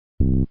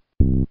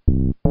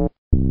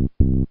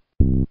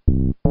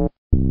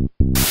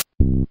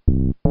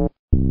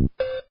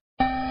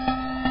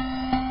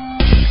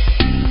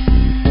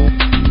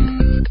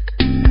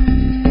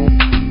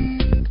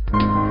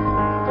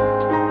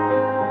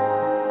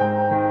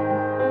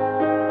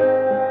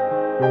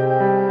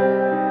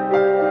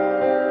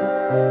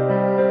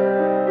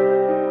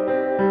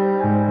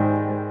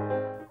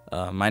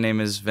name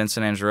is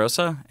Vincent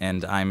Angerosa,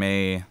 and I'm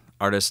a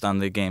artist on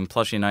the game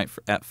Plushy Night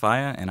at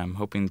FIEA, and I'm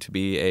hoping to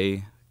be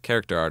a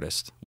character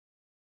artist.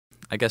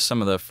 I guess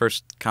some of the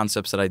first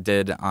concepts that I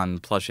did on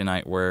Plushy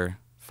Night were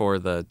for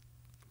the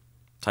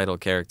title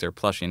character,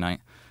 Plushy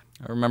Night.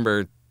 I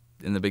remember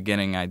in the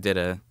beginning I did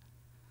a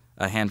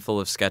handful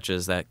of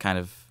sketches that kind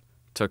of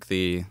took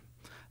the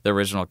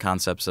original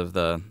concepts of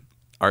the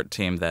art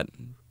team that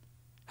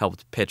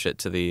helped pitch it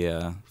to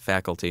the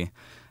faculty.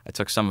 I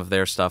took some of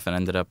their stuff and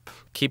ended up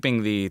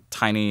keeping the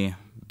tiny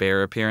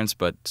bear appearance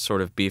but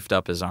sort of beefed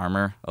up his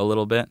armor a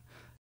little bit.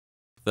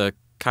 The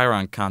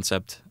Chiron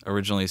concept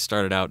originally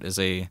started out as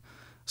a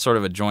sort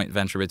of a joint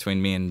venture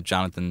between me and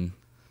Jonathan,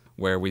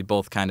 where we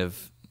both kind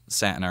of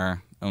sat in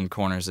our own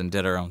corners and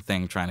did our own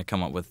thing, trying to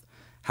come up with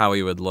how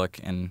he would look,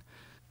 and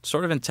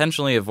sort of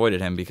intentionally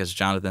avoided him because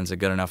Jonathan's a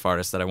good enough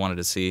artist that I wanted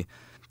to see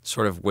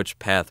sort of which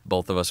path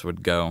both of us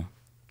would go,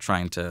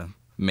 trying to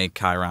make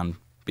Chiron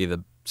be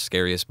the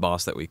scariest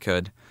boss that we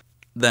could.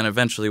 Then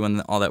eventually,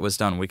 when all that was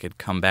done, we could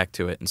come back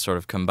to it and sort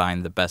of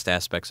combine the best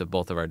aspects of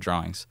both of our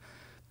drawings.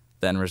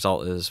 The end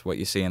result is what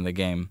you see in the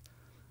game,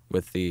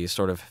 with the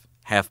sort of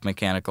half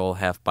mechanical,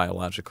 half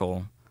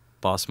biological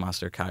boss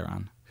monster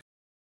Chiron.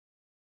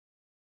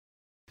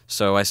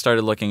 So I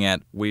started looking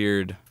at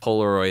weird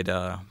Polaroid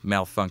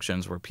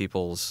malfunctions where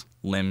people's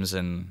limbs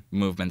and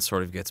movements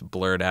sort of gets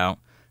blurred out,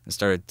 and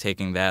started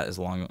taking that as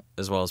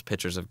well as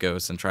pictures of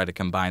ghosts and tried to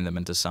combine them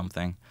into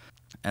something.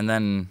 And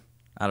then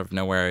out of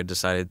nowhere I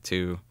decided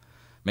to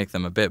make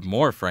them a bit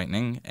more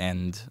frightening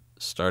and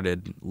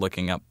started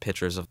looking up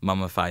pictures of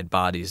mummified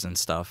bodies and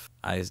stuff.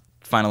 I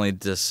finally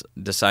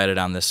decided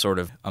on this sort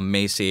of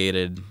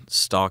emaciated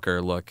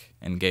stalker look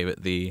and gave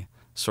it the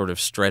sort of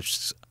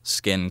stretched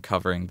skin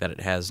covering that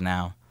it has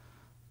now.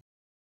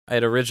 I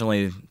had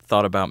originally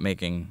thought about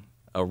making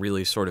a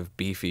really sort of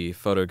beefy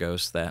photo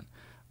ghost that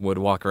would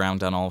walk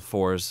around on all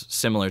fours,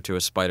 similar to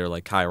a spider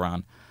like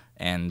Chiron,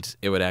 and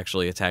it would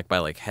actually attack by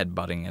like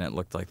headbutting, and it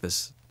looked like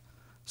this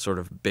sort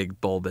of big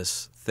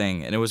bulbous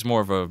thing, and it was more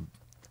of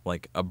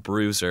a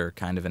bruiser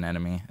kind of an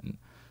enemy. And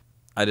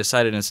I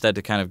decided instead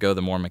to kind of go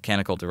the more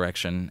mechanical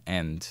direction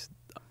and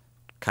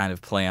kind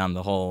of play on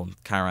the whole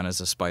Chiron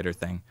as a spider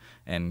thing,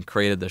 and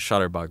created the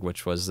Shutterbug,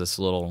 which was this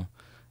little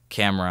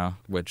camera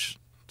which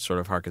sort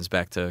of harkens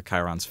back to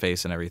Chiron's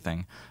face and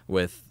everything,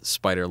 with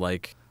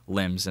spider-like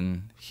limbs,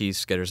 and he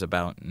skitters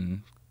about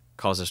and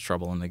causes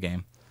trouble in the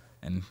game.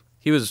 And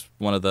he was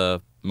one of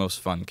the most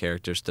fun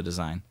characters to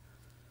design.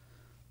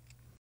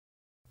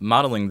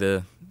 Modeling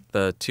the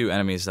two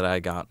enemies that I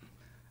got,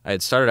 I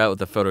had started out with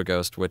the photo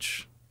ghost,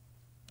 which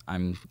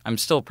I'm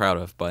still proud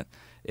of, but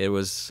it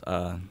was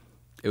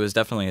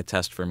definitely a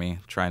test for me,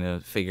 trying to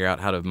figure out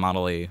how to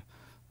model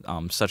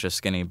such a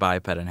skinny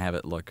biped and have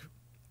it look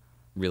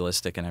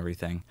realistic and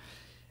everything.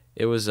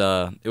 It was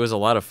a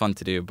lot of fun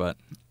to do, but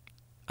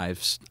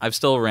I've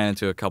still ran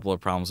into a couple of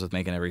problems with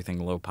making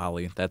everything low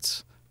poly.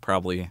 That's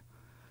probably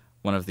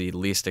one of the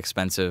least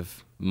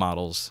expensive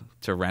models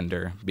to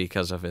render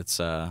because of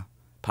its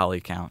poly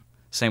count.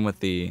 Same with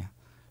the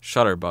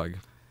Shutterbug.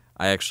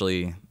 I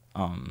actually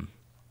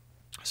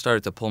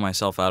started to pull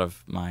myself out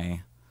of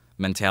my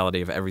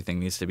mentality of everything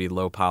needs to be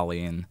low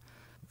poly and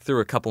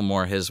threw a couple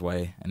more his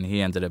way, and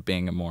he ended up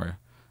being a more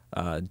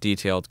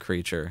detailed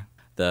creature.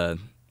 The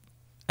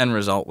end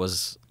result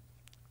was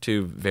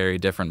two very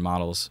different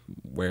models,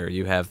 where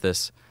you have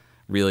this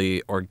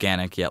really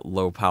organic yet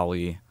low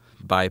poly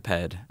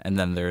biped, and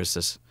then there's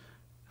this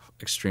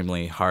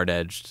extremely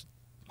hard-edged,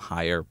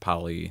 higher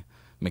poly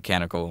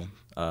mechanical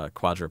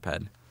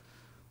quadruped.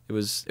 It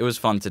was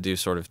fun to do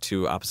sort of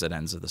two opposite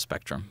ends of the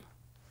spectrum.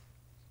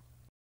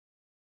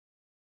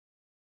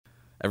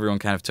 Everyone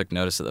kind of took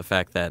notice of the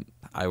fact that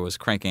I was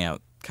cranking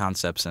out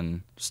concepts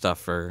and stuff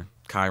for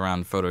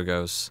Chiron,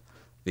 Photoghosts,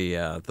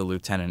 the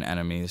lieutenant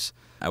enemies.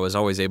 I was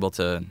always able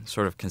to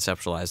sort of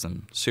conceptualize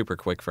them super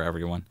quick for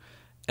everyone.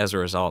 As a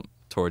result,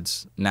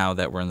 towards now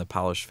that we're in the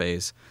polish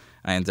phase,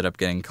 I ended up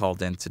getting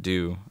called in to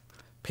do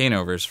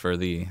paint-overs for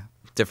the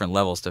different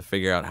levels to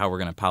figure out how we're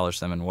going to polish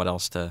them and what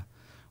else to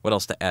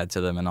add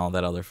to them and all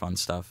that other fun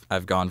stuff.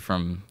 I've gone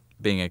from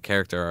being a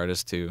character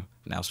artist to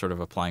now sort of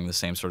applying the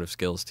same sort of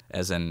skills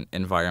as an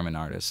environment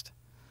artist.